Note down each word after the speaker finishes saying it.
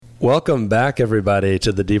Welcome back, everybody,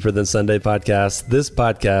 to the Deeper Than Sunday podcast. This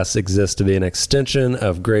podcast exists to be an extension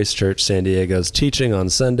of Grace Church San Diego's teaching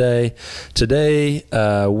on Sunday. Today,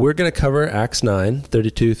 we're going to cover Acts 9,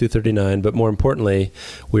 32 through 39, but more importantly,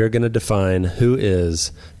 we are going to define who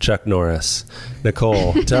is Chuck Norris.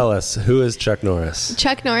 Nicole, tell us, who is Chuck Norris?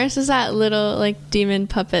 Chuck Norris is that little, demon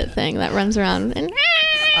puppet thing that runs around and...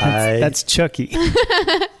 That's Chucky.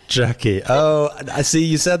 Chucky. Oh, I see.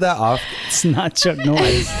 You said that off. It's not Chuck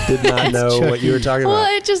Norris. Did not know Chucky. what you were talking about.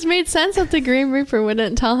 Well, it just made sense that the Grim Reaper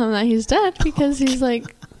wouldn't tell him that he's dead because he's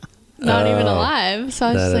not even alive. So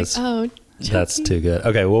I was just Chucky. That's too good.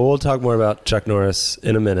 Okay, well, we'll talk more about Chuck Norris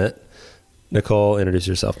in a minute. Nicole, introduce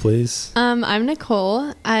yourself, please. I'm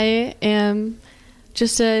Nicole. I am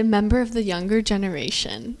just a member of the younger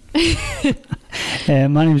generation.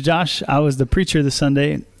 And my name is Josh. I was the preacher this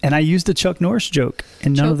Sunday, and I used the Chuck Norris joke,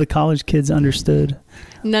 and none of the college kids understood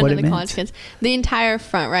None what of it the meant. college kids. The entire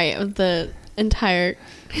front right of the entire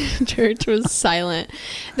church was silent.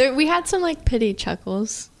 We had some pity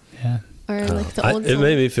chuckles. Yeah. Or the old it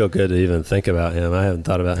made me feel good to even think about him. I haven't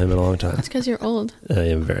thought about him in a long time. It's because you're old. I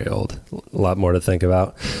am very old. A lot more to think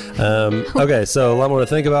about. Okay, so a lot more to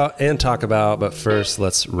think about and talk about, but first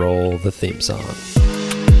let's roll the theme song.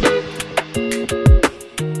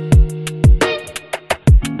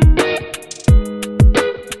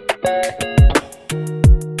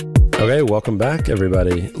 Okay, welcome back,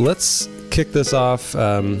 everybody. Let's kick this off.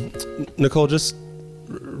 Nicole, just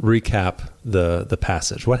recap the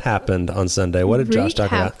passage. What happened on Sunday? What did Josh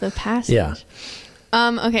talk about? Recap the passage. Yeah.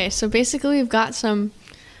 Okay, so basically we've got some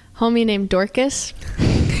homie named Dorcas.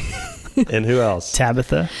 And who else?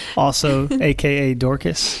 Tabitha, also a.k.a.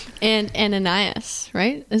 Dorcas. And Ananias,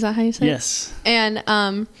 right? Is that how you say it? Yes.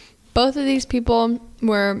 And both of these people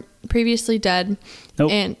were previously dead.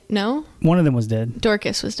 Nope. And no? One of them was dead.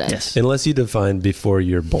 Dorcas was dead. Yes. Unless you define before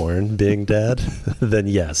you're born being dead, then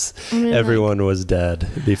yes, everyone was dead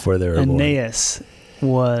before they were born. Aeneas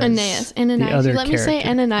was Ananias. the other Let me say character.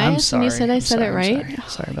 Ananias, I'm sorry. and you said I said it right?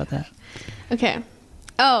 Sorry about that. Okay.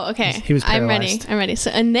 Oh, okay. He was paralyzed. I'm ready. So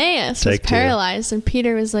Aeneas was paralyzed, and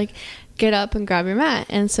Peter was like, get up and grab your mat.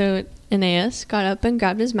 And so Aeneas got up and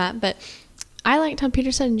grabbed his mat, but I liked how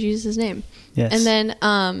Peter said in Jesus' name. Yes. And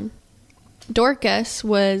then Dorcas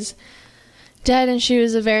was dead, and she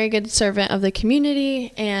was a very good servant of the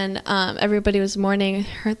community, and everybody was mourning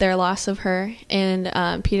their loss of her.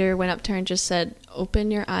 And Peter went up to her and just said,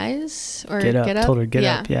 open your eyes, or get up. Told her get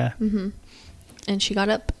up, yeah. Mm-hmm. And she got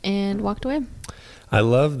up and walked away. I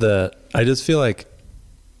love that. I just feel like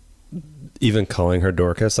even calling her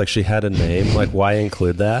Dorcas, she had a name. Why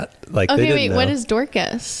include that? Okay, wait, what is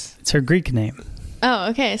Dorcas? It's her Greek name. Oh,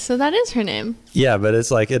 okay. So that is her name. Yeah, but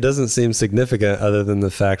it's it doesn't seem significant other than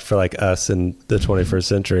the fact for us in the 21st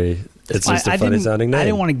century. It's just a funny sounding name. I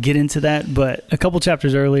didn't want to get into that, but a couple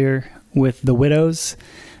chapters earlier with the widows,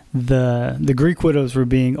 the Greek widows were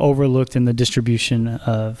being overlooked in the distribution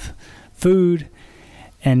of food.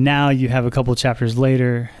 And now you have a couple chapters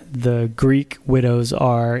later, the Greek widows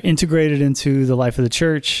are integrated into the life of the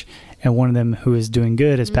church, and one of them who is doing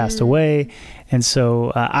good has passed away. And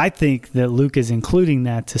so I think that Luke is including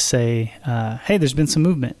that to say, hey, there's been some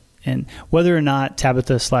movement. And whether or not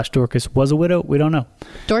Tabitha / Dorcas was a widow, we don't know.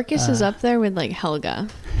 Dorcas is up there with Helga.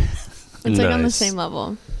 It's on the same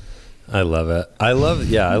level. I love it. I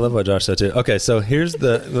love what Josh said too. Okay, so here's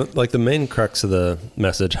the main crux of the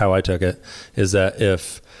message, how I took it, is that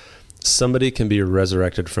if somebody can be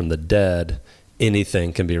resurrected from the dead,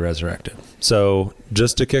 anything can be resurrected. So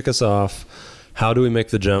just to kick us off, how do we make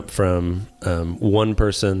the jump from one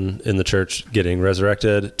person in the church getting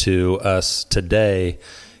resurrected to us today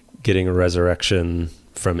getting a resurrection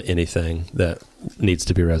from anything that needs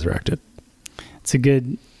to be resurrected? It's a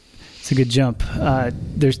good jump.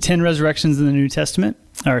 There's 10 resurrections in the New Testament,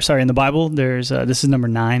 in the Bible. There's this is number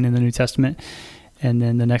 9 in the New Testament, and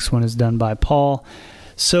then the next one is done by Paul.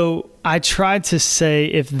 So I tried to say,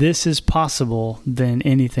 if this is possible, then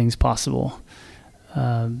anything's possible.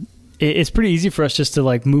 It's pretty easy for us just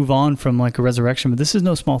to move on from a resurrection, but this is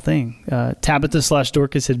no small thing. Tabitha /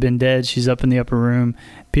 Dorcas had been dead. She's up in the upper room.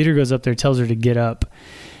 Peter goes up there, tells her to get up.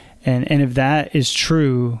 And if that is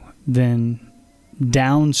true, then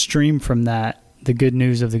downstream from that, the good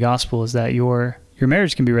news of the gospel is that your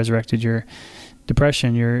marriage can be resurrected, your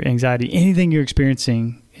depression, your anxiety, anything you're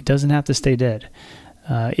experiencing, it doesn't have to stay dead.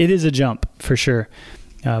 It is a jump for sure,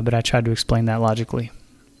 but I tried to explain that logically.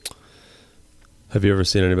 Have you ever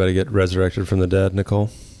seen anybody get resurrected from the dead, Nicole?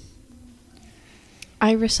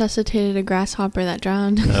 I resuscitated a grasshopper that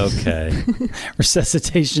drowned. Okay.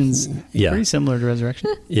 Resuscitation's pretty similar to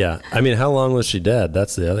resurrection. Yeah. I mean, how long was she dead?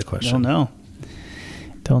 That's the other question. I don't know.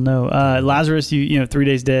 Don't know. Lazarus, you know, 3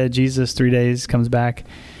 days dead. Jesus, 3 days, comes back.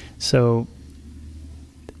 So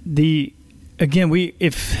if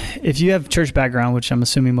you have church background, which I'm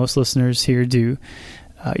assuming most listeners here do,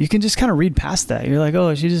 you can just kind of read past that. You're like,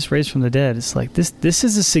 oh, she just raised from the dead. It's like this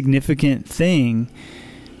is a significant thing,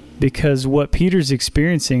 because what Peter's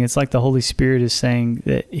experiencing, it's like the Holy Spirit is saying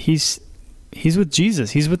that he's with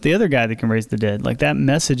Jesus. He's with the other guy that can raise the dead. Like, that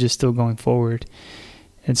message is still going forward.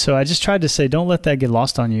 And so I just tried to say, don't let that get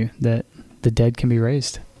lost on you, that the dead can be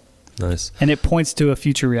raised. Nice. And it points to a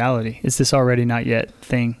future reality. It's this already not yet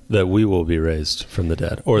thing. That we will be raised from the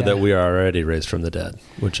dead, or that we are already raised from the dead.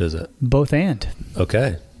 Which is it? Both and.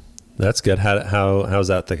 Okay. That's good. How's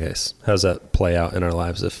that the case? How's that play out in our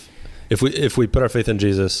lives? If we put our faith in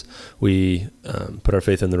Jesus, we put our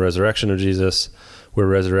faith in the resurrection of Jesus, we're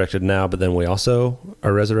resurrected now, but then we also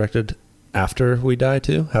are resurrected after we die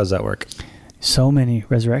too? How's that work? So many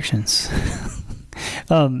resurrections.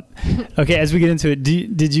 Okay, as we get into it,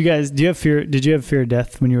 did you have fear of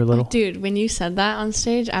death when you were little? Dude, when you said that on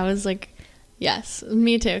stage, I was like, yes,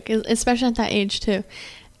 me too, 'cause especially at that age too.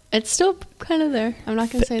 It's still kind of there. I'm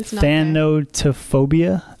not going to say it's not there.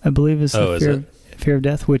 Thanatophobia, I believe, is the fear of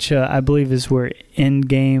death, which I believe is where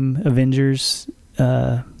Endgame Avengers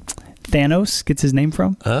Thanos gets his name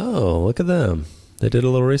from. Oh, look at them. They did a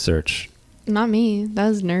little research. Not me. That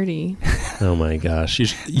was nerdy. Oh my gosh. You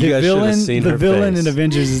guys should have seen her face. The villain in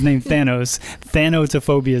Avengers is named Thanos.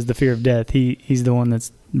 Thanatophobia is the fear of death. He's the one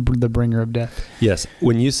that's the bringer of death. Yes.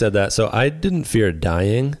 When you said that, so I didn't fear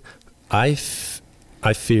dying. I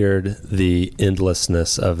feared the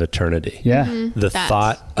endlessness of eternity. Yeah. Mm-hmm. The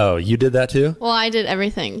thought, oh, you did that too? Well, I did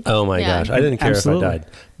everything. Oh my gosh. I didn't care if I died.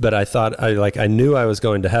 But I thought, I knew I was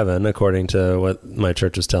going to heaven according to what my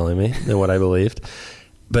church was telling me and what I believed.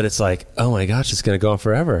 But it's like, oh my gosh, it's going to go on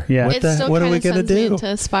forever. Yeah. What are we going to do?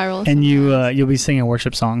 Into spiral and you'll be singing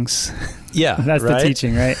worship songs. Yeah. That's the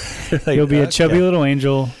teaching, right? Like, you'll be a chubby little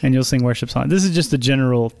angel and you'll sing worship songs. This is just the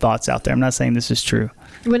general thoughts out there. I'm not saying this is true.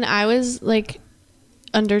 When I was like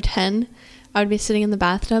under 10, I would be sitting in the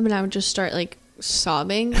bathtub and I would just start like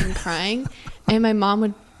sobbing and crying. And my mom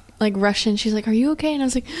would like rush in. She's like, "Are you okay?" And I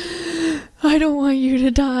was like, "I don't want you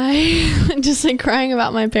to die." And just like crying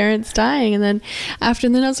about my parents dying. And then after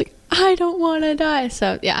that, I was like, "I don't want to die."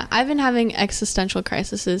 So yeah, I've been having existential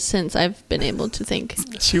crises since I've been able to think.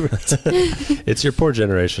 It's your poor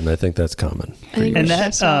generation. I think that's common. I think we're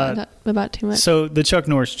stressed out about too much. So the Chuck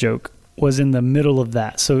Norris joke was in the middle of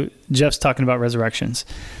that. So Jeff's talking about resurrections.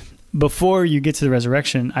 Before you get to the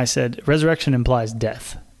resurrection, I said resurrection implies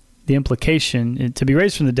death. The implication, to be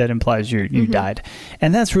raised from the dead, implies you died.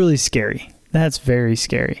 And that's really scary. That's very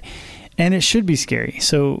scary. And it should be scary.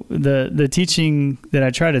 So the teaching that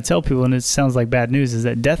I try to tell people, and it sounds like bad news, is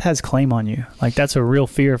that death has claim on you. Like, that's a real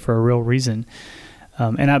fear for a real reason.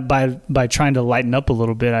 And by trying to lighten up a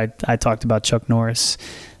little bit, I talked about Chuck Norris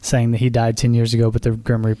saying that he died 10 years ago, but the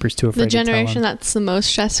Grim Reaper's too afraid to tell him. The generation that's the most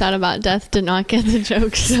stressed out about death did not get the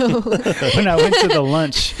joke. So when I went to the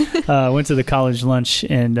lunch, went to the college lunch,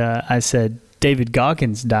 and I said, David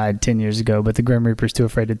Goggins died 10 years ago, but the Grim Reaper's too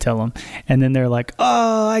afraid to tell him. And then they're like,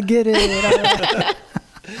 "Oh, I get it."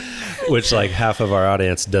 Which, like, half of our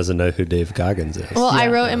audience doesn't know who Dave Goggins is. Well, I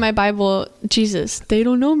wrote in my Bible, "Jesus, they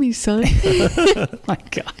don't know me, son." My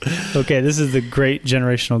God. Okay, this is the great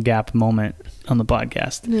generational gap moment on the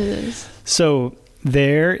podcast. It is. So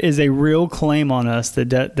there is a real claim on us that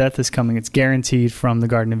death is coming. It's guaranteed from the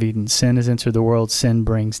Garden of Eden. Sin has entered the world. Sin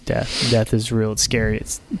brings death. Death is real. It's scary.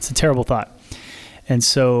 It's a terrible thought. And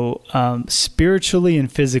so spiritually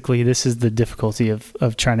and physically, this is the difficulty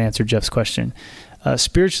of trying to answer Jeff's question.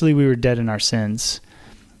 Spiritually, we were dead in our sins.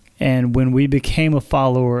 And when we became a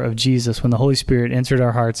follower of Jesus, when the Holy Spirit entered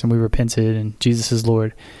our hearts and we repented and Jesus is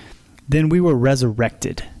Lord, then we were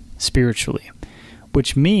resurrected spiritually,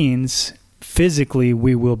 which means physically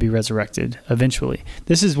we will be resurrected eventually.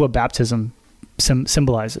 This is what baptism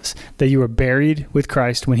symbolizes, that you were buried with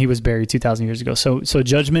Christ when he was buried 2,000 years ago. So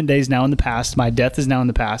judgment day is now in the past. My death is now in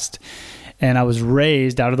the past. And I was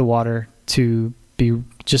raised out of the water to be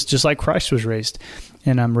just like Christ was raised.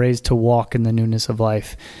 And I'm raised to walk in the newness of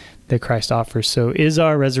life that Christ offers. So is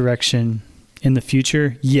our resurrection in the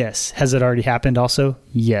future? Yes. Has it already happened also?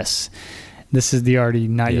 Yes. This is the already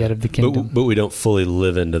not yet of the kingdom. But we don't fully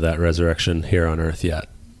live into that resurrection here on earth yet.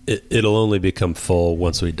 It'll only become full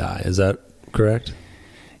once we die. Is that correct?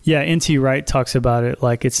 Yeah, N.T. Wright talks about it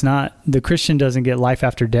like it's not, the Christian doesn't get life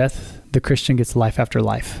after death. The Christian gets life after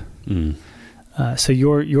life. Mm. So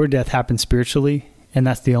your death happens spiritually, and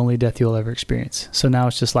that's the only death you'll ever experience. So now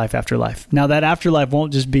it's just life after life. Now that afterlife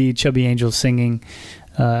won't just be chubby angels singing,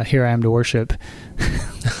 "Here I am to worship."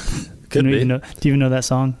 Could be. Do you even know that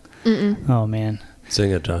song? Mm-mm. Oh man,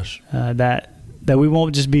 Sing it, Josh. that we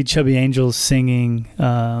won't just be chubby angels singing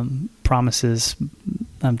promises.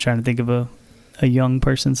 I'm trying to think of a young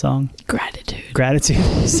person song. Gratitude.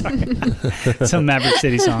 Sorry. Some Maverick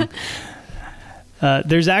City song.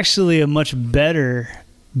 There's actually a much better,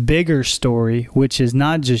 bigger story, which is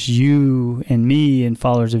not just you and me and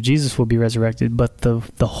followers of Jesus will be resurrected, but the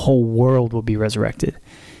whole world will be resurrected,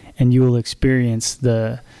 and you will experience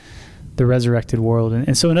the resurrected world.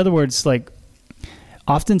 And so in other words, like,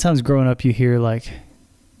 oftentimes growing up, you hear like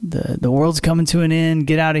the world's coming to an end,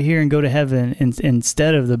 get out of here and go to heaven,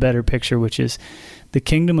 instead of the better picture, which is the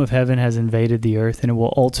kingdom of heaven has invaded the earth and it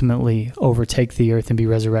will ultimately overtake the earth and be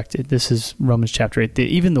resurrected. This is Romans chapter 8.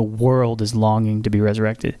 Even the world is longing to be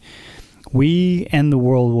resurrected. We and the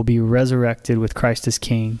world will be resurrected with Christ as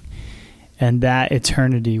King, and that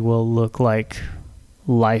eternity will look like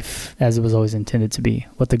life as it was always intended to be.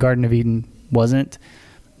 What the Garden of Eden wasn't,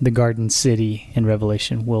 the Garden City in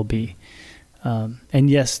Revelation will be. And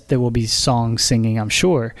yes, there will be songs singing, I'm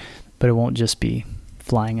sure, but it won't just be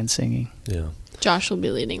flying and singing. Yeah. Josh will be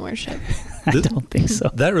leading worship. I don't think so.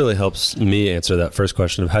 That really helps me answer that first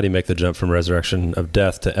question of how do you make the jump from resurrection of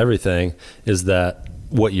death to everything, is that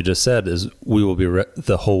what you just said is we will be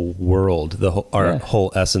the whole world, our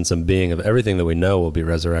whole essence and being of everything that we know will be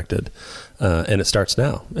resurrected. And it starts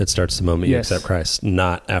now. It starts the moment you accept Christ,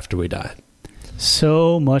 not after we die.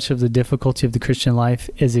 So much of the difficulty of the Christian life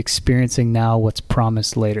is experiencing now what's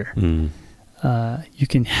promised later. You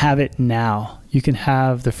can have it now. You can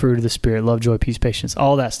have the fruit of the Spirit, love, joy, peace, patience,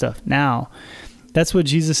 all that stuff now. That's what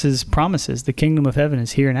Jesus' promises. The kingdom of heaven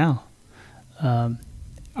is here now.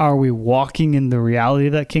 Are we walking in the reality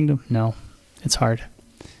of that kingdom? No, it's hard.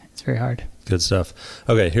 It's very hard. Good stuff.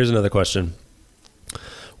 Okay, here's another question.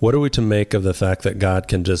 What are we to make of the fact that God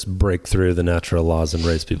can just break through the natural laws and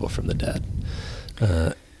raise people from the dead?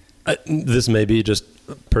 This may be just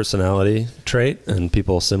a personality trait, and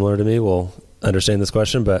people similar to me will understand this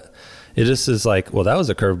question, but it just is like, well, that was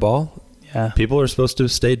a curveball. Yeah. People are supposed to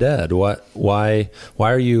stay dead. Why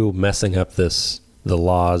are you messing up the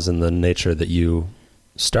laws and the nature that you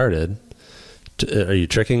started? Are you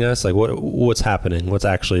tricking us? Like what's happening?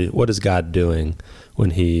 What is God doing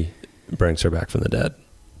when he brings her back from the dead?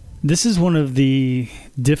 This is one of the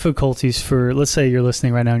difficulties for, let's say you're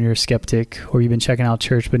listening right now and you're a skeptic, or you've been checking out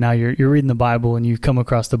church, but now you're reading the Bible and you come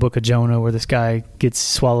across the book of Jonah where this guy gets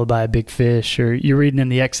swallowed by a big fish, or you're reading in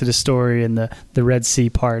the Exodus story and the Red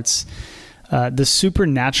Sea parts. The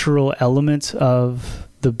supernatural element of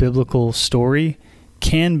the biblical story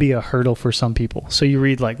can be a hurdle for some people. So you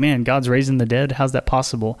read like, man, God's raising the dead. How's that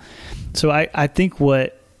possible? So I think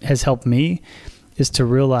what has helped me is to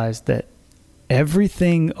realize that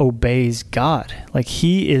everything obeys God. Like,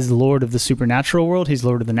 he is Lord of the supernatural world. He's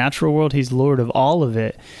Lord of the natural world. He's Lord of all of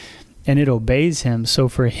it. And it obeys him. So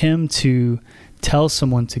for him to tell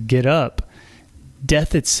someone to get up,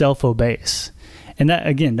 death itself obeys. And that,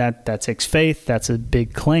 again, that takes faith. That's a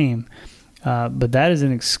big claim. But that is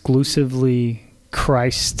an exclusively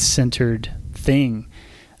Christ-centered thing.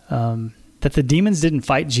 That the demons didn't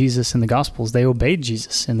fight Jesus in the Gospels. They obeyed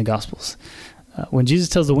Jesus in the Gospels. When Jesus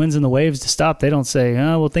tells the winds and the waves to stop, they don't say,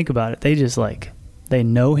 oh, well, think about it. They just they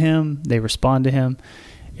know him. They respond to him.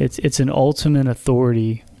 It's an ultimate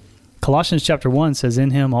authority. Colossians chapter 1 says,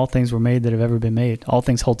 in him all things were made that have ever been made. All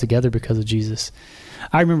things hold together because of Jesus.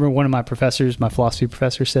 I remember one of my professors, my philosophy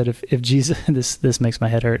professor, said, if Jesus, this makes my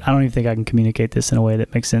head hurt. I don't even think I can communicate this in a way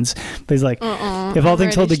that makes sense. But he's like, if all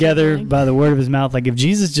things hold together by the word of his mouth, like if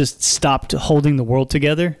Jesus just stopped holding the world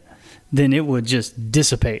together, then it would just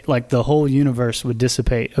dissipate. Like the whole universe would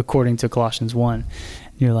dissipate, according to Colossians 1. And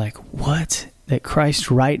you're like, what? That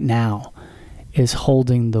Christ right now is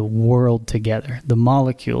holding the world together. The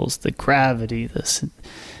molecules, the gravity,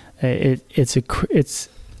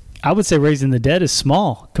 I would say raising the dead is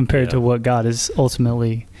small compared to what God is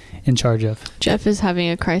ultimately in charge of. Jeff is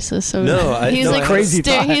having a crisis. So he's like crazy.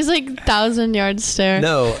 He's like 1,000-yard stare.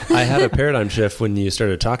 No, I had a paradigm shift when you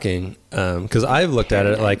started talking, because I've looked at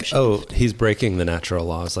it like, oh, he's breaking the natural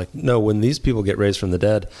laws. Like, no, when these people get raised from the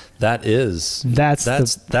dead, that's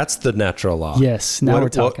the natural law. Yes, now we're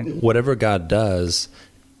talking. Whatever God does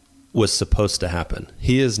was supposed to happen.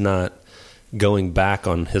 He is not going back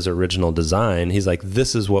on his original design. He's like,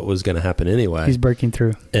 this is what was going to happen anyway. He's breaking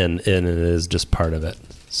through, and it is just part of it.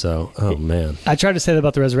 So, oh man. I tried to say that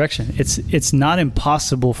about the resurrection. It's not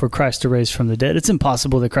impossible for Christ to raise from the dead. It's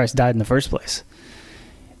impossible that Christ died in the first place.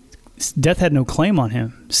 Death had no claim on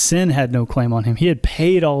him. Sin had no claim on him. He had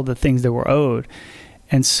paid all the things that were owed.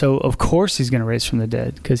 And so, of course, he's going to raise from the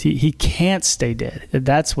dead, because he can't stay dead.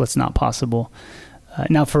 That's what's not possible.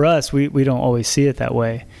 Now, for us, we don't always see it that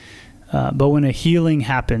way. But when a healing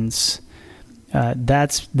happens,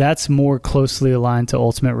 that's more closely aligned to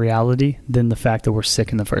ultimate reality than the fact that we're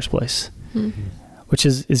sick in the first place, which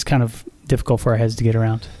is kind of difficult for our heads to get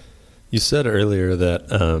around. You said earlier that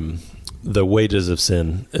the wages of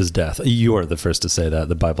sin is death. You weren't the first to say that.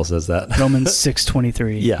 The Bible says that. Romans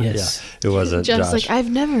 6:23. Yeah, yes. Yeah. It wasn't Josh. Josh.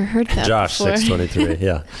 I've never heard that Josh before. 6:23.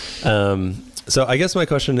 Yeah. So I guess my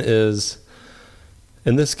question is,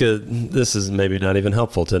 and this is maybe not even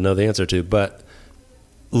helpful to know the answer to, but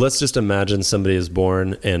let's just imagine somebody is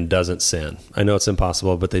born and doesn't sin. I know it's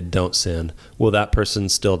impossible, but they don't sin. Will that person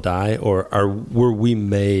still die, or were we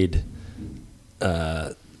made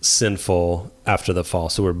sinful after the fall?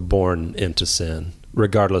 So we're born into sin,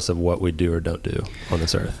 regardless of what we do or don't do on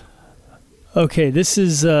this earth. Okay, this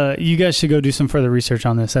is, you guys should go do some further research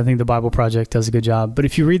on this. I think the Bible Project does a good job. But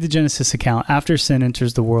if you read the Genesis account, after sin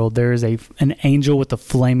enters the world, there is an angel with a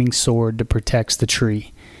flaming sword that protects the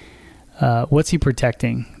tree. What's he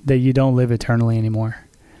protecting? That you don't live eternally anymore.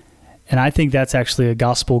 And I think that's actually a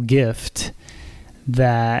gospel gift,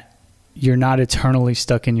 that you're not eternally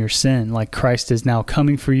stuck in your sin. Like, Christ is now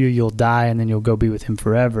coming for you. You'll die, and then you'll go be with him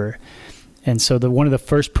forever. And so one of the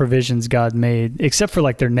first provisions God made, except for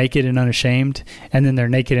like they're naked and unashamed, and then they're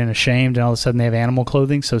naked and ashamed, and all of a sudden they have animal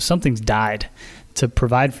clothing. So something's died to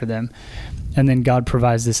provide for them. And then God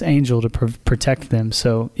provides this angel to protect them.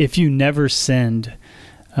 So if you never sinned,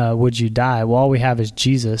 would you die? Well, all we have is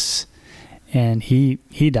Jesus, and he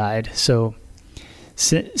died. So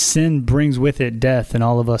sin brings with it death, and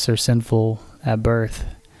all of us are sinful at birth.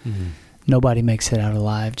 Mm-hmm. Nobody makes it out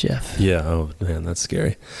alive, Jeff. Yeah. Oh man, that's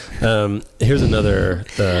scary. Here's another.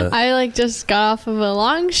 I just got off of a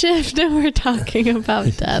long shift and we're talking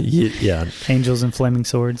about death. Yeah. Angels and flaming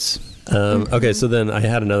swords. Okay. So then I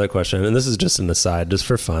had another question, and this is just an aside, just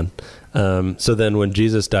for fun. So then when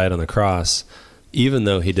Jesus died on the cross, even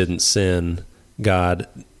though he didn't sin, God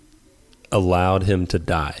allowed him to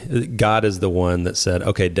die. God is the one that said,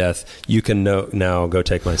 okay, death, you can now go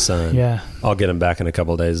take my son. Yeah. I'll get him back in a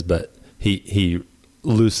couple of days, but he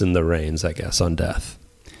loosened the reins, I guess, on death.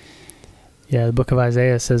 Yeah, the book of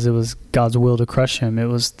Isaiah says it was God's will to crush him.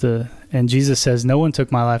 And Jesus says, no one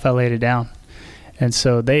took my life, I laid it down. And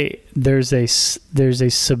so there's a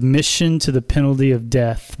submission to the penalty of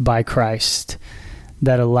death by Christ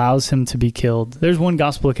that allows him to be killed. There's one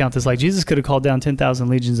gospel account that's like, Jesus could have called down 10,000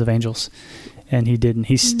 legions of angels, and he didn't.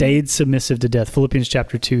 He stayed submissive to death. Philippians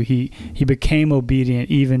chapter 2, he became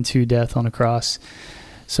obedient even to death on a cross.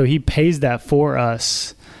 So he pays that for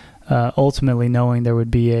us, ultimately knowing there would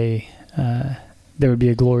be a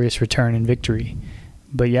glorious return and victory.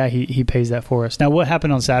 But yeah, he pays that for us. Now, what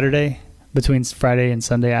happened on Saturday between Friday and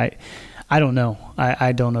Sunday? I don't know.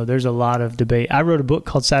 I don't know. There's a lot of debate. I wrote a book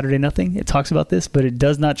called Saturday Nothing. It talks about this, but it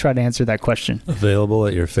does not try to answer that question. Available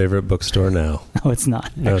at your favorite bookstore now. No, it's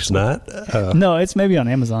not. No, it's not? No, it's maybe on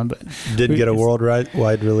Amazon. But didn't get a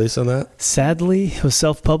worldwide release on that? Sadly, it was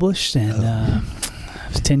self-published, and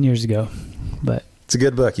it was 10 years ago. But it's a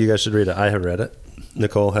good book. You guys should read it. I have read it.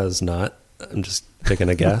 Nicole has not. I'm just taking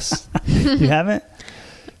a guess. You haven't?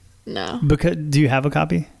 No. Do you have a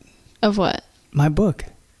copy? Of what? My book.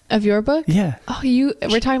 Of your book? Yeah. Oh,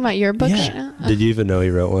 we're talking about your book right now? Did you even know he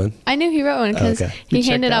wrote one? I knew he wrote one because he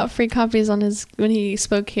handed out free copies when he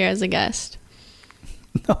spoke here as a guest.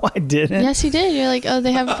 No, I didn't. Yes, he did. You're like, oh,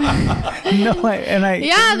 they have. Yeah,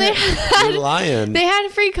 You're lying. They had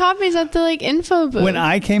free copies at the info booth. When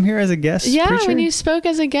I came here as a guest preacher? When you spoke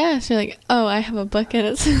as a guest, you're like, oh, I have a book and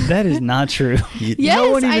it's. That is not true. Yes,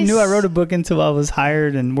 no one even knew I wrote a book until I was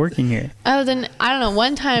hired and working here. Oh, then I don't know.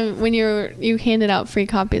 One time when you handed out free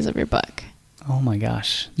copies of your book. Oh my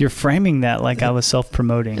gosh, you're framing that like I was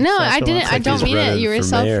self-promoting. No, I didn't. I don't mean it. You were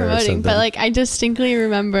self-promoting, but I distinctly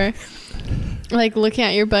remember. Looking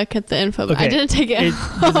at your book at the info, but I didn't take it. This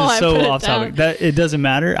is so off topic. That it doesn't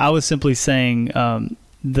matter. I was simply saying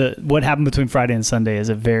what happened between Friday and Sunday is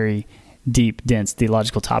a very deep, dense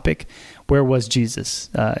theological topic. Where was Jesus?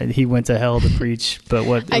 He went to hell to preach, but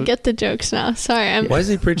what? I get the jokes now. Sorry. Why is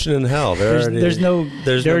he preaching in hell? There's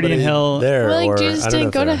dirty in hell. There, well, Jesus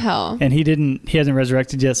didn't go to hell, and he hasn't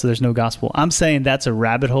resurrected yet, so there's no gospel. I'm saying that's a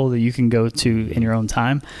rabbit hole that you can go to in your own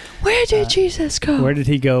time. Where did Jesus go? Where did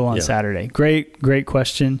he go on Saturday? Great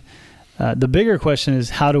question. The bigger question is,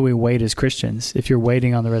 how do we wait as Christians? If you're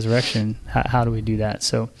waiting on the resurrection, how do we do that?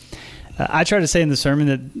 So I try to say in the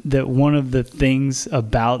sermon that one of the things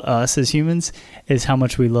about us as humans is how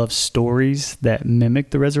much we love stories that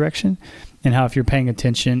mimic the resurrection, and how if you're paying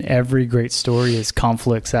attention, every great story is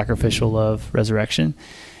conflict, sacrificial love, resurrection.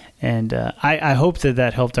 And I hope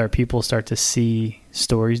that helped our people start to see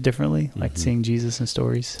stories differently, like seeing Jesus in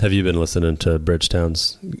stories. Have you been listening to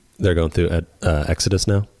Bridgetown's? They're going through Exodus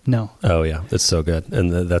now. No. Oh yeah, it's so good,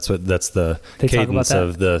 and that's the They talk about cadence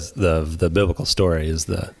that? of the biblical story is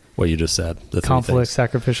what you just said. The three Conflict, things.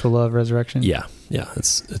 sacrificial love, resurrection. Yeah,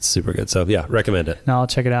 it's super good. So yeah, recommend it. No, I'll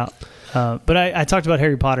check it out. But I talked about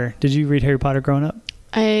Harry Potter. Did you read Harry Potter growing up?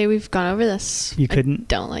 We've gone over this. You couldn't? I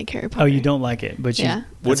don't like Harry Potter. Oh, you don't like it, but Yeah.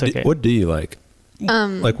 that's okay. What do you like?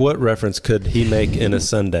 Like what reference could he make in a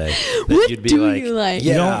Sunday that What you'd be do like, you like?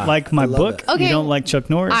 You don't like my I love book? it. Okay. You don't like Chuck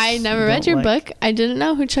Norris? I never You read don't your like- book. I didn't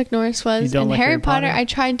know who Chuck Norris You was. don't And like Harry Harry Potter, Potter? I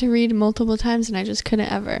tried to read multiple times and I just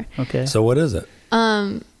couldn't ever. Okay. So what is it?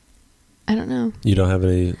 I don't know. You don't have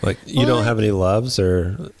any you don't have any loves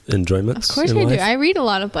or enjoyments? Of course in I do. life? I read a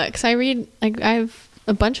lot of books. I read I have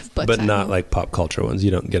a bunch of books. But at not home. like pop culture ones.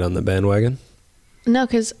 You don't get on the bandwagon. No,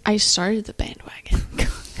 because I started the bandwagon.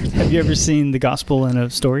 Have you ever seen the gospel in a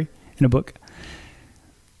story, in a book?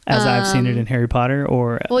 As I've seen it in Harry Potter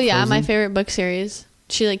or Well, yeah, Frozen? my favorite book series.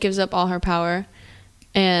 She like gives up all her power,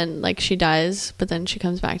 and like she dies, but then she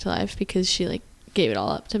comes back to life because she like gave it all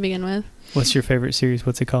up to begin with. What's your favorite series?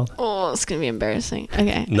 What's it called? Oh, it's gonna be embarrassing.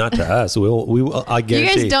 Okay. Not to us. We will. I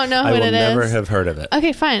guarantee. don't know I what will it never is. have heard of it.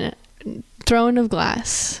 Okay, fine. Throne of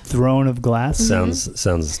Glass. Throne of Glass? Sounds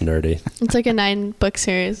nerdy. It's like a 9-book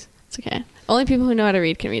series. It's okay. Only people who know how to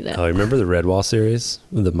read can read it. Oh, remember the Redwall series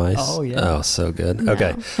with the mice? Oh, yeah. Oh, so good. No,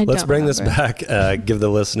 okay, I let's don't bring this remember. back. Give the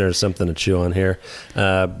listeners something to chew on here.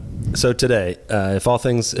 So today,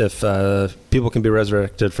 if people can be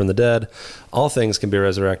resurrected from the dead, all things can be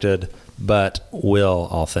resurrected, but will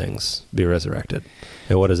all things be resurrected?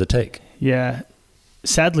 And what does it take? Yeah.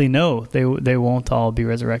 Sadly, no, they won't all be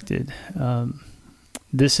resurrected.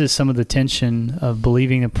 This is some of the tension of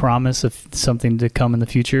believing a promise of something to come in the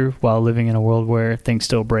future while living in a world where things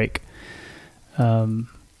still break. Again,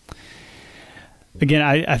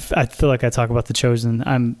 I feel like I talk about The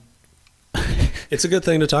Chosen. It's a good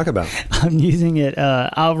thing to talk about. I'm using it.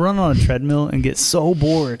 I'll run on a treadmill and get so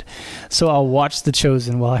bored, so I'll watch The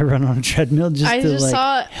Chosen while I run on a treadmill just I to just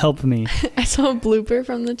saw- help me. I saw a blooper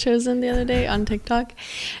from The Chosen the other day on TikTok,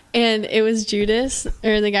 and it was Judas,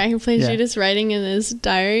 or the guy who plays Yeah. Judas, writing in his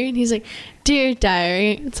diary, and he's like, "Dear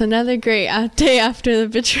diary, it's another great day after the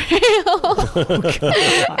betrayal."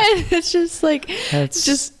 And it's just like, That's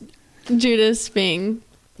just Judas being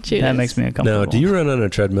Judas. that makes me uncomfortable. Now, do you run on a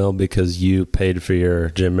treadmill because you paid for your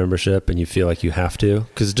gym membership and you feel like you have to?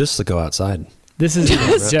 Because just to go outside. This is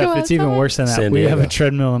Just Jeff. go It's even outside. worse than that. San We have a Diego.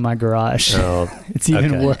 treadmill in my garage. Oh, It's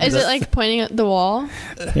even okay. worse. Is it like pointing at the wall?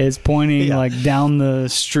 It's pointing Yeah. like down the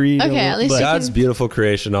street. a Okay, little- at least but you God's can- beautiful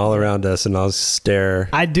creation all around us, and I'll stare.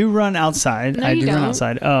 I do run outside. No, I you do run don't.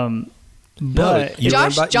 outside. But You run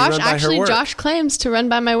Josh, by- you Josh run by her actually, work. Josh claims to run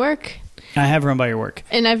by my work, I have run by your work.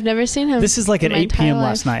 and I've never seen him. This is like in at my 8 p.m. entire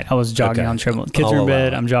last life. night. I was jogging Okay. on treadmill. Kids I'll are in bed. allow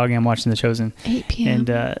it. I'm jogging. I'm watching The Chosen. 8 p.m.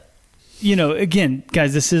 And, again,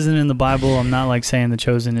 guys, this isn't in the Bible. I'm not like saying The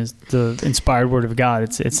Chosen is the inspired word of God.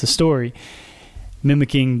 It's a story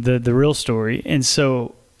mimicking the real story. And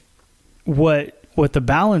so what the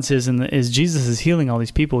balance is Jesus is healing all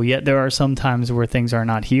these people, yet there are some times where things are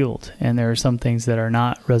not healed, and there are some things that are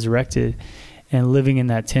not resurrected. And living in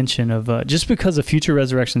that tension of just because a future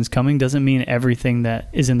resurrection is coming doesn't mean everything that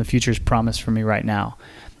is in the future is promised for me right now.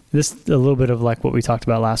 This a little bit of like what we talked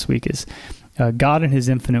about last week is God in his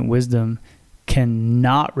infinite wisdom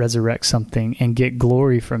cannot resurrect something and get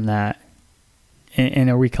glory from that. And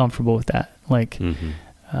are we comfortable with that? Like,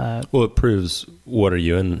 Well, it proves, what are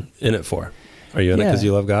you in it for? Are you in it because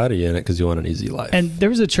Yeah. you love God? Or are you in it because you want an easy life? and there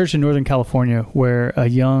was a church in Northern California where a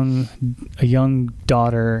young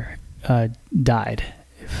daughter died,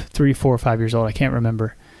 3, 4, 5 years old. I can't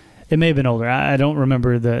remember. It may have been older. I don't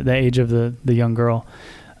remember the age of the young girl.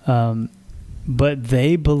 But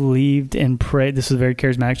they believed and prayed. This was a very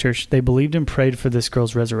charismatic church. They believed and prayed for this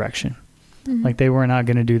girl's resurrection. Like they were not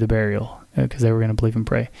going to do the burial because they were going to believe and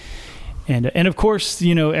pray. And of course,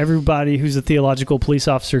 everybody who's a theological police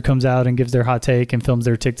officer comes out and gives their hot take and films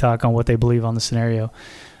their TikTok on what they believe on the scenario.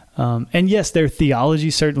 And yes, their theology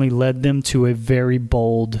certainly led them to a very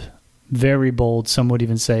bold, some would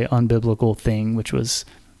even say unbiblical thing, which was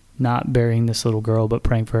not burying this little girl, but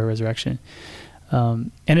praying for her resurrection.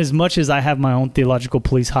 And as much as I have my own theological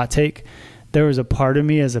police hot take, there was a part of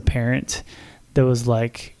me as a parent that was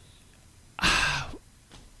like,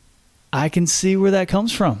 I can see where that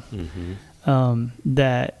comes from.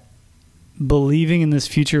 That believing in this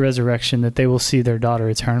future resurrection, that they will see their daughter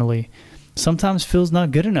eternally, sometimes feels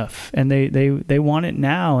not good enough. And they want it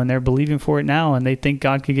now, and they're believing for it now, and they think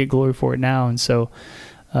God could get glory for it now. And so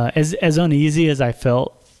as uneasy as I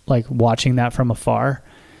felt like watching that from afar,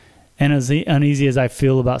 And as uneasy as I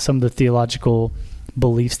feel about some of the theological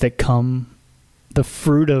beliefs that come, the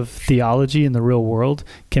fruit of theology in the real world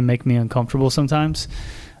can make me uncomfortable sometimes.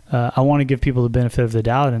 I want to give people the benefit of the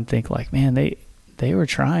doubt and think like, man, they were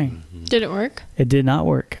trying. Did it work? It did not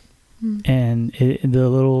work. And the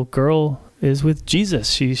little girl is with Jesus.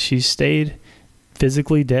 She stayed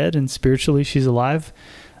physically dead and spiritually she's alive.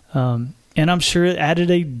 And I'm sure it added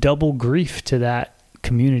a double grief to that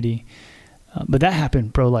community. But that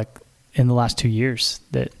happened, bro, like in the last 2 years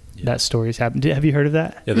that story's happened. Have you heard of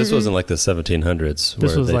that? Yeah, this wasn't like the 1700s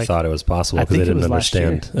This where was they like, thought it was possible I because they think it didn't was last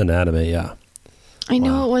understand anatomy. Yeah. I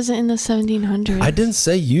know it wasn't in the 1700s. I didn't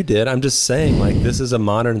say you did. I'm just saying like this is a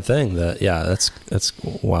modern thing that's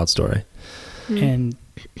a wild story. And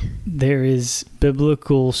there is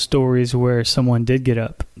biblical stories where someone did get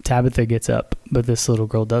up. Tabitha gets up, but this little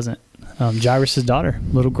girl doesn't. Jairus' daughter,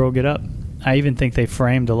 little girl get up. I even think they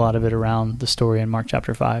framed a lot of it around the story in Mark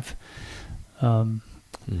chapter 5. Do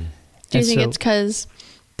you think it's because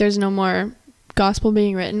there's no more gospel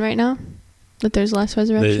being written right now? That there's less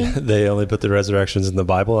resurrection? They only put the resurrections in the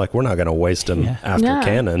Bible. Like, we're not going to waste them after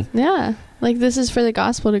canon. Yeah. Like, this is for the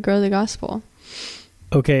gospel, to grow the gospel.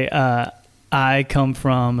 Okay. I come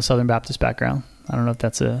from a Southern Baptist background. I don't know if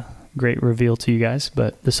that's a great reveal to you guys,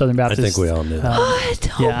 but the Southern Baptist... I think we all knew that. What?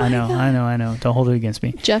 Oh yeah, I know. Don't hold it against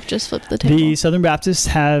me. Jeff just flipped the table. The Southern Baptists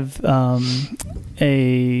have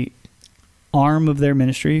a arm of their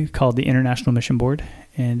ministry called the International Mission Board,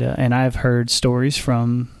 and I've heard stories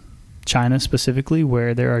from China specifically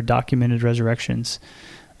where there are documented resurrections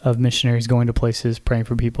of missionaries going to places, praying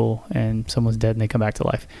for people, and someone's dead and they come back to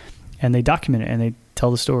life. And they document it and they tell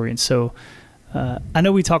the story. And so I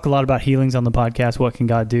know we talk a lot about healings on the podcast, what can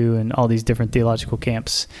God do, and all these different theological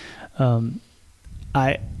camps. I'm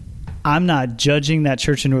not judging that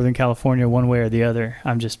church in Northern California one way or the other.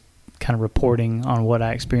 I'm just kind of reporting on what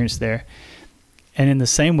I experienced there. And in the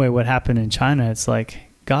same way, what happened in China, it's like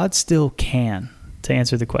God still can, to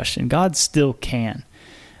answer the question. God still can.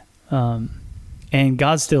 And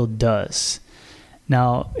God still does.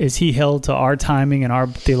 Now, is he held to our timing and our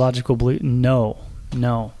theological belief? No,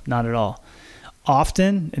 not at all.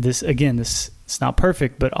 Often, it's not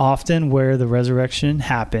perfect, but often where the resurrection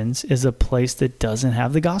happens is a place that doesn't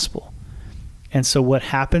have the gospel. And so what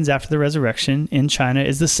happens after the resurrection in China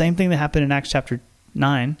is the same thing that happened in Acts chapter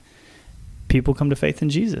 9. People come to faith in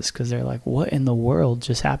Jesus because they're like, what in the world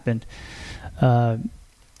just happened?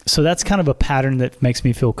 So that's kind of a pattern that makes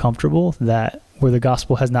me feel comfortable, that where the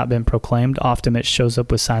gospel has not been proclaimed, often it shows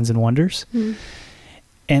up with signs and wonders.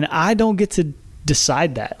 And I don't get to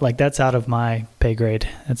decide that. Like, that's out of my pay grade.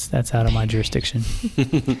 That's out of my jurisdiction.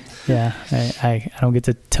 Yeah. I don't get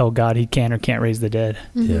to tell God he can or can't raise the dead.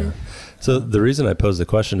 Yeah. So the reason I pose the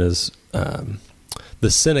question is, the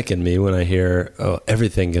cynic in me, when I hear,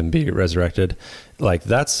 everything can be resurrected, like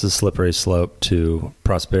that's a slippery slope to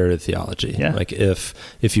prosperity theology. Yeah. Like if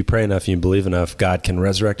you pray enough, you believe enough, God can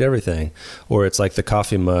resurrect everything. Or it's like the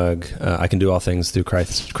coffee mug, I can do all things through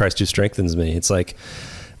Christ who strengthens me. It's like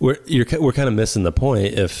we're kind of missing the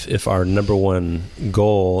point if our number one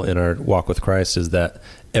goal in our walk with Christ is that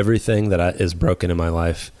everything that is broken in my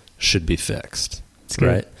life should be fixed.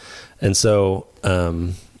 Right? And so,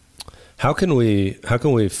 how can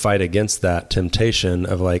we fight against that temptation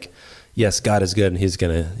of like, yes, God is good and he's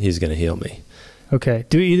gonna heal me? Okay.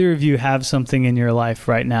 Do either of you have something in your life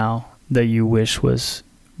right now that you wish was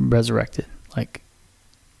resurrected? Like,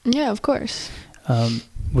 yeah, of course.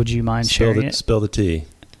 Would you mind sharing it? Spill the tea.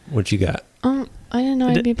 What you got? I didn't know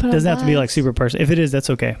I'd be put on. Doesn't have to be like super personal. If it is, that's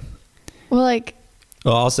okay. Well, like.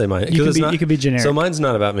 Well, I'll say mine. You could be generic. So mine's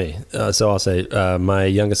not about me. So I'll say my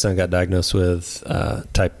youngest son got diagnosed with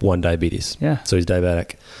type 1 diabetes. Yeah. So he's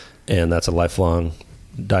diabetic. And that's a lifelong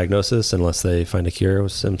diagnosis unless they find a cure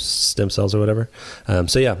with some stem cells or whatever.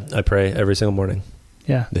 So yeah, I pray every single morning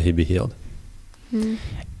that he'd be healed.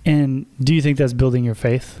 And do you think that's building your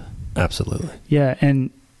faith? Absolutely. Yeah.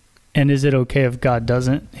 And is it okay if God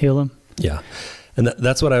doesn't heal him? Yeah. And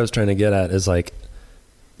that's what I was trying to get at is like,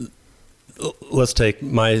 let's take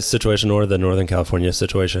my situation or the Northern California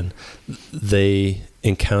situation. They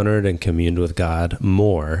encountered and communed with God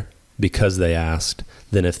more because they asked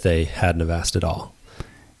than if they hadn't have asked at all.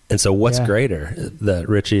 And so what's greater, that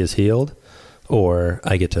Richie is healed or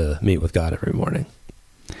I get to meet with God every morning?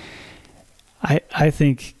 I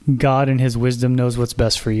think God in his wisdom knows what's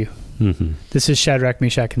best for you. Mm-hmm. This is Shadrach,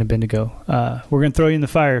 Meshach, and Abednego. We're going to throw you in the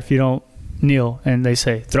fire if you don't kneel. And they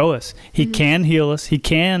say, throw us. He can heal us. He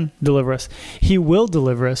can deliver us. He will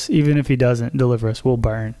deliver us. Even if he doesn't deliver us, we'll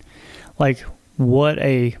burn. Like, what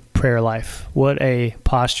a prayer life. What a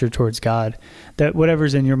posture towards God. That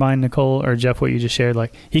whatever's in your mind, Nicole or Jeff, what you just shared,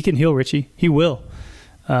 like he can heal Richie. He will.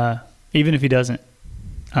 Even if he doesn't,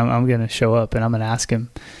 I'm going to show up and I'm going to ask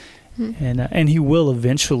him. And he will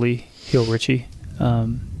eventually heal Richie.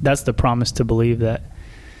 That's the promise to believe that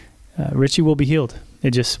Richie will be healed.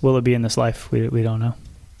 Will it be in this life? We don't know.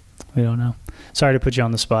 We don't know. Sorry to put you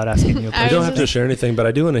on the spot asking you a question. You don't have to share anything, but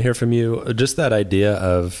I do want to hear from you just that idea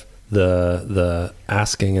of the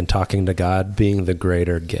asking and talking to God being the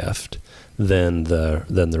greater gift than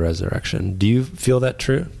the resurrection. Do you feel that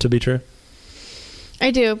to be true? I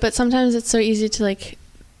do, but sometimes it's so easy to like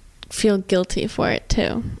feel guilty for it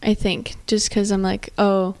too. I think just because I'm like,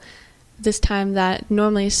 oh, this time that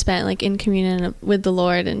normally is spent like in communion with the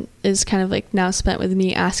Lord and is kind of like now spent with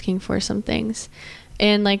me asking for some things.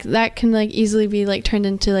 And like that can like easily be like turned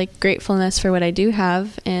into like gratefulness for what I do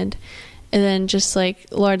have. And then just like,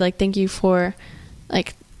 Lord, like, thank you for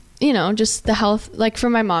like, you know, just the health, like for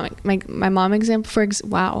my mom, my mom example,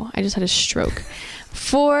 wow, I just had a stroke.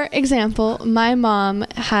 For example, my mom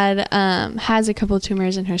has a couple of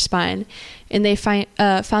tumors in her spine, and they found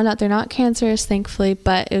out they're not cancerous, thankfully,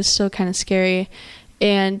 but it was still kind of scary,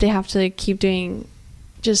 and they have to keep doing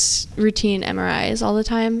just routine MRIs all the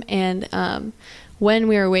time. And when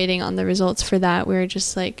we were waiting on the results for that, we were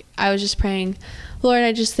just like, I was just praying, Lord,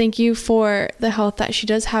 I just thank you for the health that she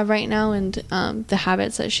does have right now, and the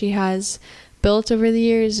habits that she has built over the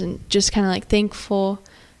years, and just kind of like thankful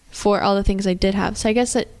for all the things I did have. So I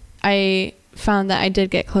guess that I found that I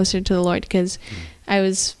did get closer to the Lord because I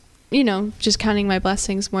was, you know, just counting my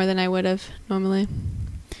blessings more than I would have normally.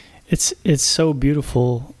 It's so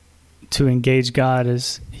beautiful to engage God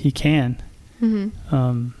as he can.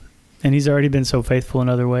 And he's already been so faithful in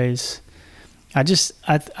other ways. I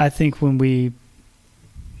think when we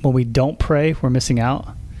don't pray, we're missing out.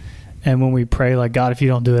 And when we pray like, God, if you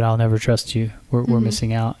don't do it, I'll never trust you, we're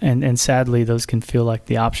missing out. And sadly, those can feel like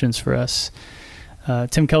the options for us.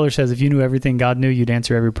 Tim Keller says, if you knew everything God knew, you'd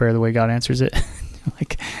answer every prayer the way God answers it.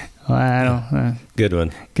 Like, well, I don't. Good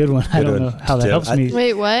one. I don't know how that helps me.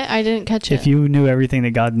 Wait, what? I didn't catch it. If you knew everything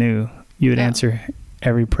that God knew, you would answer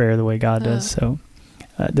every prayer the way God does. So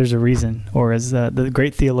there's a reason. Or as the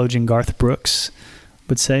great theologian Garth Brooks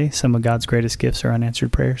would say, some of God's greatest gifts are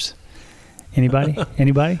unanswered prayers. Anybody? You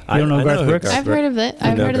don't know Garth Brooks? I've heard of it.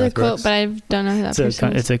 I've heard of the quote, but I don't know who that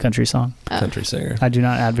person is. It's a country song. Country singer. I do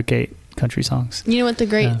not advocate country songs. You know what the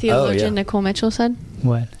great theologian Nicole Mitchell said?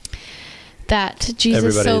 What? That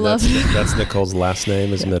Jesus so loved. That's Nicole's last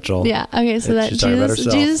name is Mitchell. Yeah. Okay. So that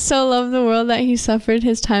Jesus so loved the world that he suffered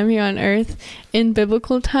his time here on earth in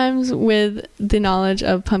biblical times with the knowledge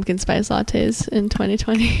of pumpkin spice lattes in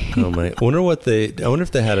 2020. Oh my! I wonder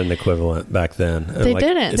if they had an equivalent back then. They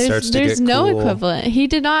didn't. There's no equivalent. He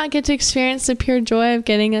did not get to experience the pure joy of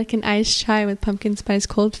getting like an iced chai with pumpkin spice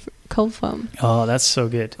cold foam. Oh, that's so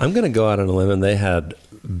good. I'm gonna go out on a limb, and they had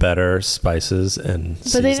better spices and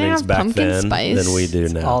seasonings back then than we do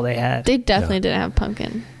now. That's all they had. They definitely didn't have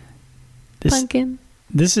pumpkin.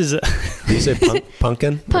 This is. Do you say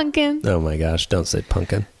pumpkin? Pumpkin. Oh my gosh! Don't say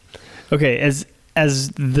pumpkin. Okay, as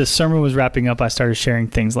the sermon was wrapping up, I started sharing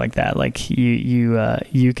things like that, like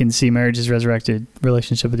you can see marriage as resurrected,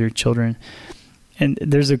 relationship with your children, and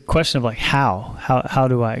there's a question of like how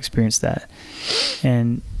do I experience that,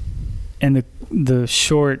 and the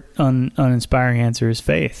short, uninspiring answer is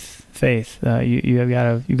faith. You've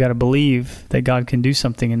got to believe that God can do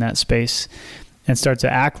something in that space, and start to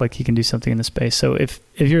act like He can do something in the space. So if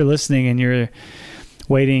you're listening and you're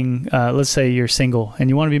waiting, let's say you're single and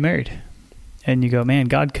you want to be married, and you go, man,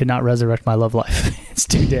 God could not resurrect my love life. It's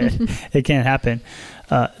too dead. It can't happen.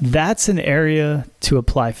 That's an area to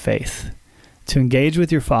apply faith, to engage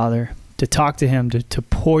with your Father, to talk to Him, to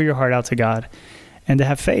pour your heart out to God, and to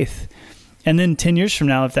have faith. And then 10 years from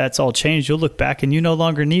now, if that's all changed, you'll look back and you no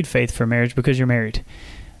longer need faith for marriage because you're married.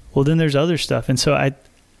 Well, then there's other stuff. And so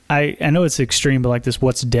I know it's extreme, but like this,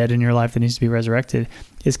 what's dead in your life that needs to be resurrected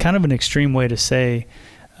is kind of an extreme way to say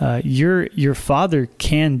your Father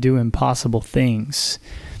can do impossible things.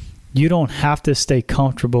 You don't have to stay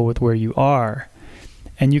comfortable with where you are.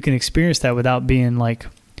 And you can experience that without being like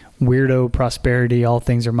weirdo prosperity. All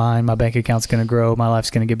things are mine. My bank account's going to grow. My life's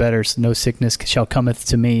going to get better. So no sickness shall cometh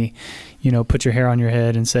to me. Put your hair on your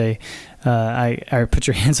head and say, I put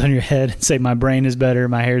your hands on your head and say, my brain is better.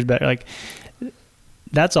 My hair is better. Like,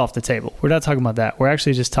 that's off the table. We're not talking about that. We're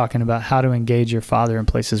actually just talking about how to engage your Father in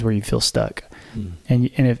places where you feel stuck.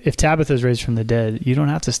 And if Tabitha is raised from the dead, you don't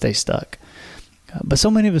have to stay stuck. But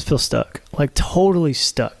so many of us feel stuck, like totally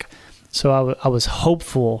stuck. So I was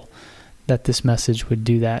hopeful that this message would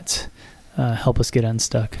do that, help us get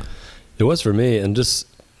unstuck. It was for me, and just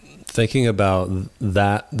thinking about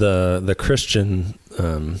that, the Christian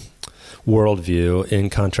worldview in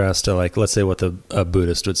contrast to, like, let's say what a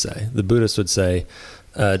Buddhist would say. The Buddhist would say,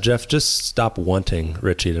 Jeff, just stop wanting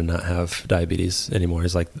Richie to not have diabetes anymore.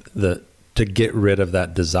 He's like, to get rid of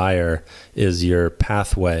that desire is your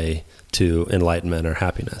pathway to enlightenment or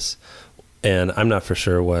happiness. And I'm not for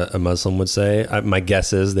sure what a Muslim would say. My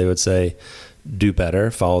guess is they would say, do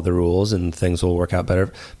better, follow the rules, and things will work out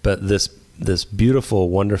better. But this beautiful,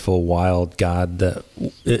 wonderful, wild God, that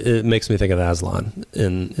it makes me think of Aslan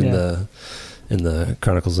in the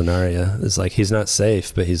Chronicles of Narnia. It's like, he's not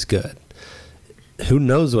safe, but he's good. Who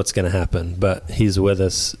knows what's going to happen, but he's with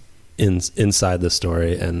us inside the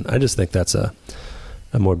story. And I just think that's a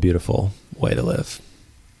more beautiful way to live.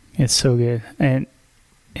 It's so good. And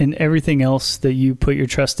everything else that you put your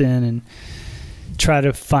trust in and try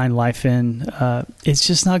to find life in, it's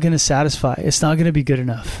just not going to satisfy. It's not going to be good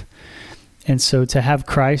enough. And so to have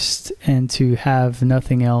Christ and to have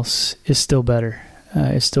nothing else is still better.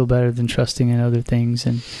 It's still better than trusting in other things.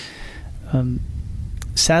 And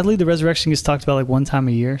sadly, the resurrection gets talked about like one time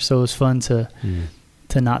a year. So it was fun to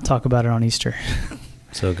not talk about it on Easter.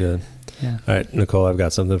 So good. Yeah. All right, Nicole, I've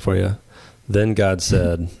got something for you. Then God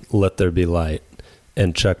said, let there be light.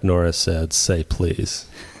 And Chuck Norris said, say please.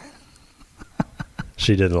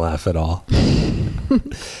 She didn't laugh at all.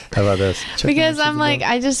 How about this? Because I'm like,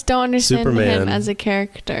 I just don't understand him as a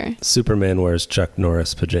character. Superman wears Chuck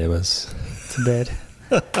Norris pajamas to bed.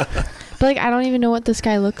 But like, I don't even know what this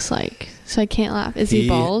guy looks like, so I can't laugh. Is he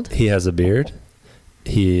bald? He has a beard.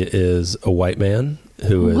 He is a white man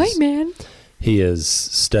White man? He is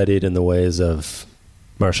studied in the ways of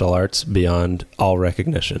martial arts beyond all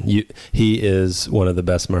recognition. He is one of the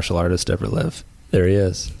best martial artists to ever live. There he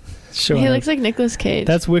is. He looks like Nicolas Cage.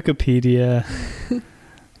 That's Wikipedia.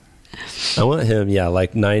 I want him,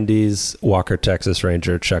 like 90s Walker Texas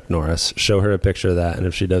Ranger Chuck Norris. Show her a picture of that, and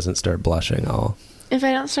if she doesn't start blushing, If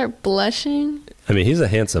I don't start blushing? I mean, he's a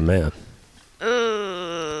handsome man.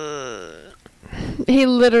 He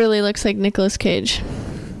literally looks like Nicolas Cage.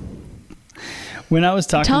 When I was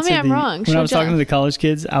talking wrong. When I was talking to the college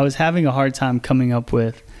kids, I was having a hard time coming up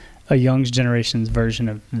with a young generation's version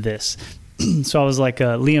of this. So I was like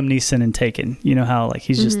Liam Neeson in Taken. You know how like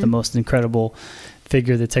he's just the most incredible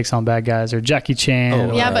figure that takes on bad guys, or Jackie Chan.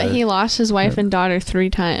 But he lost his wife and daughter 3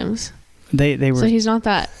 times. They were, so he's not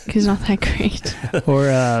that great. Or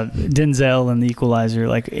Denzel in The Equalizer,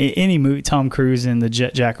 like any movie, Tom Cruise in the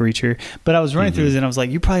Jack Reacher. But I was running through this and I was like,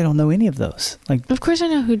 you probably don't know any of those. Like, of course I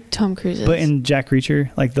know who Tom Cruise is. But in Jack Reacher,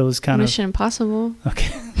 like those kind Mission Impossible. Okay.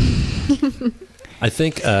 I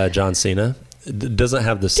think John Cena doesn't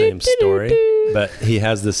have the same story, but he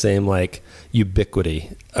has the same like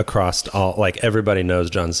ubiquity across all. Like everybody knows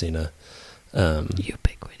John Cena.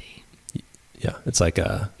 Ubiquity. Yeah, it's like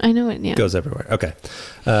I know it. Yeah, goes everywhere. Okay,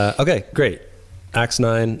 okay, great. Acts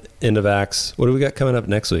 9, end of Acts. What do we got coming up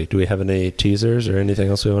next week? Do we have any teasers or anything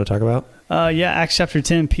else we want to talk about? Acts chapter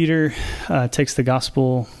 10. Peter takes the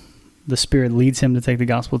gospel. The Spirit leads him to take the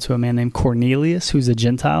gospel to a man named Cornelius, who's a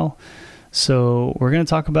Gentile. So we're going to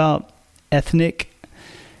talk about ethnic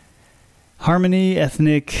harmony,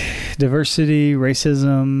 ethnic diversity,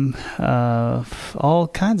 racism, all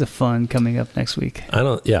kinds of fun coming up next week.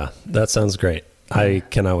 That sounds great. I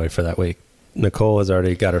cannot wait for that week. Nicole has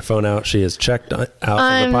already got her phone out. She is checked out of the podcast.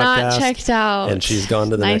 I'm not checked out. And she's gone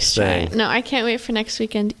to the next thing. No, I can't wait for next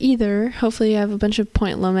weekend either. Hopefully you have a bunch of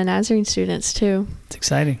Point Loma Nazarene students too. It's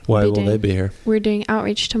exciting. Why will they be here? We're doing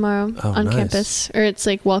outreach tomorrow on nice. campus. Or it's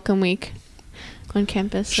like welcome week on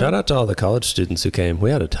campus. Shout out to all the college students who came. We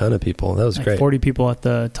had a ton of people. That was great. 40 people at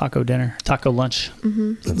the taco lunch.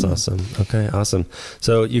 That's awesome. Okay, awesome.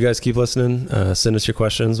 So you guys keep listening. Send us your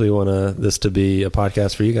questions. We want this to be a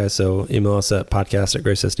podcast for you guys. So email us at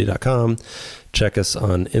podcast@gracesd.com. Check us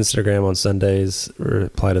on Instagram on Sundays.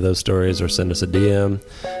 Reply to those stories or send us a DM.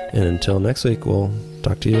 And until next week, we'll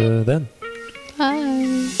talk to you then.